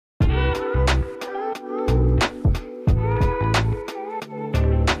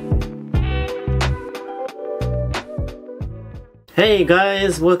Hey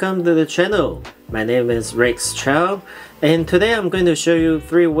guys, welcome to the channel. My name is Chou, and today I'm going to show you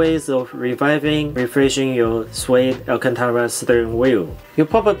 3 ways of refreshing your Suede Alcantara steering wheel. You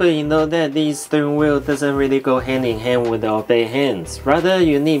probably know that this steering wheel doesn't really go hand in hand with our bare hands. Rather,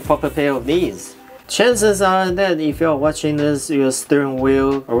 you need proper pair of these. Chances are that if you're watching this, your steering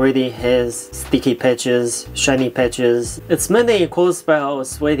wheel already has sticky patches, shiny patches. It's mainly caused by our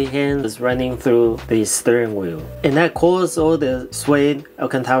sweaty hands running through the steering wheel. And that causes all the suede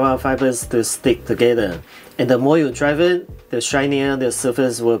alcantara fibers to stick together. And the more you drive it, the shinier the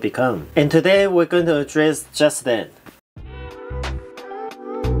surface will become. And today we're going to address just that.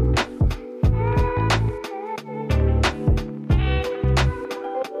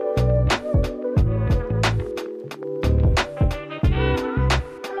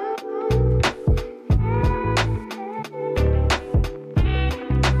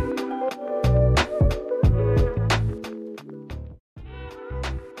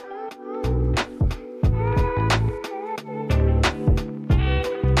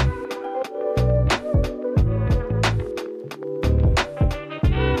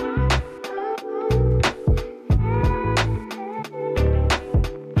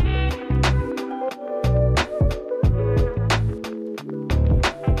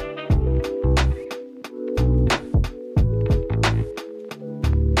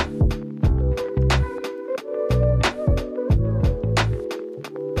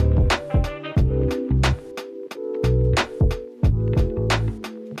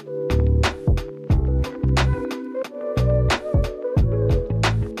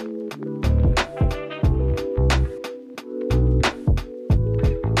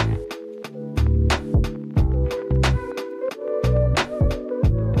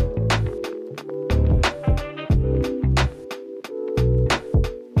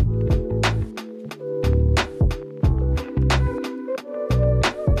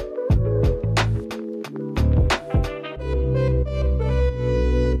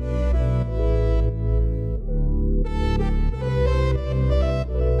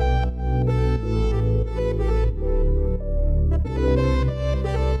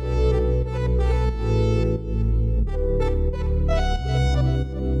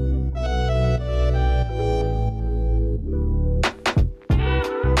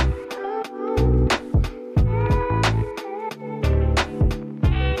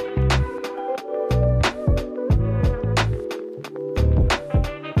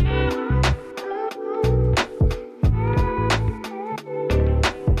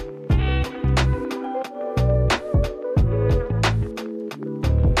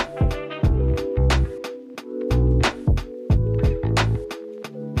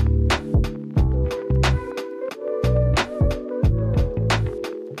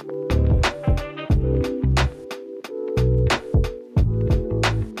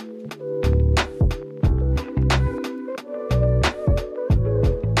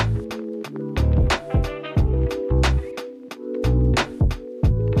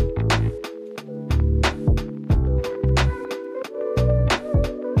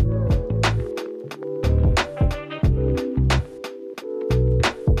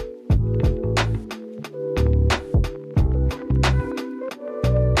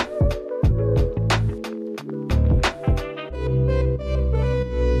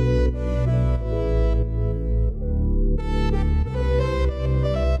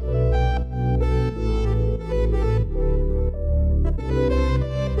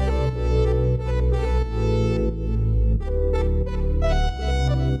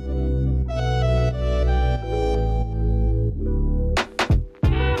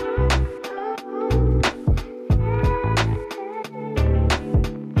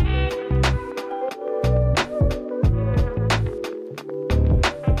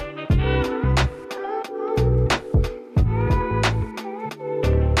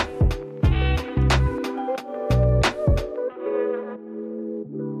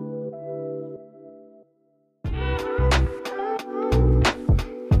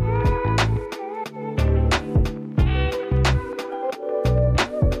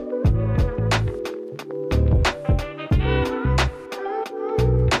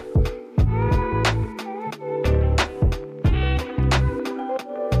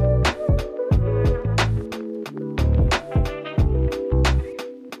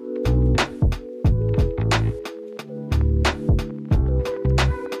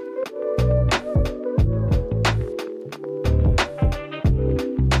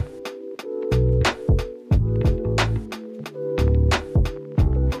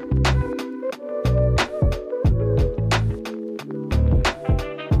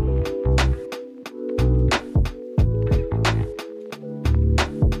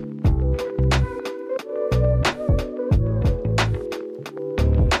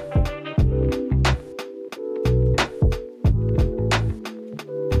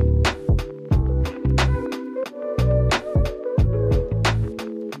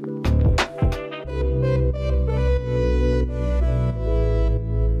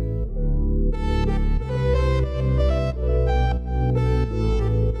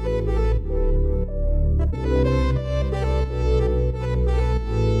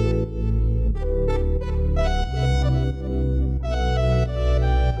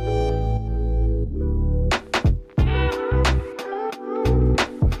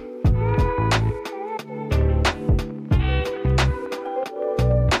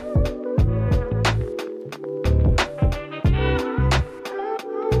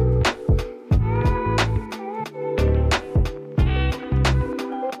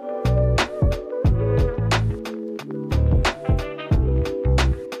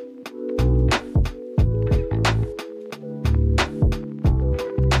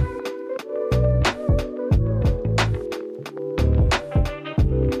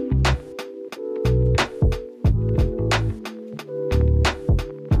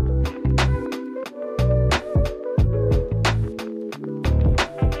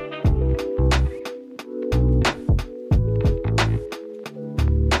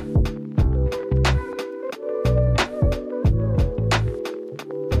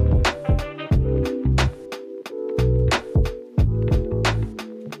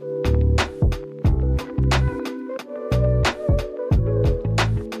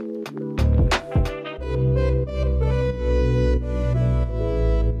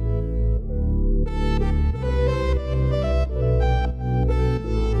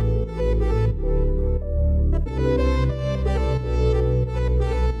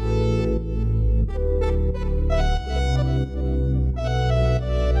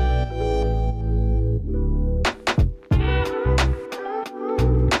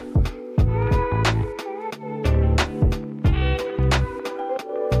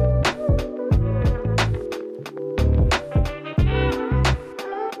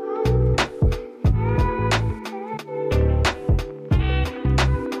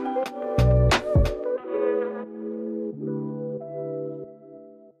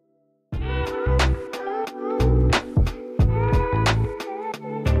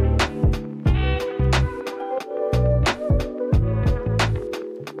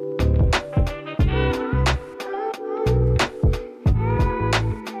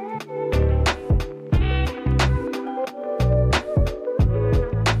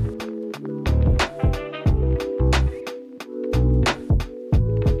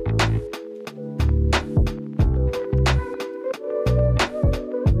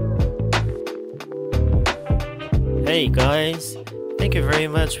 Hey guys, thank you very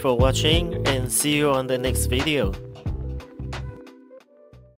much for watching and see you on the next video.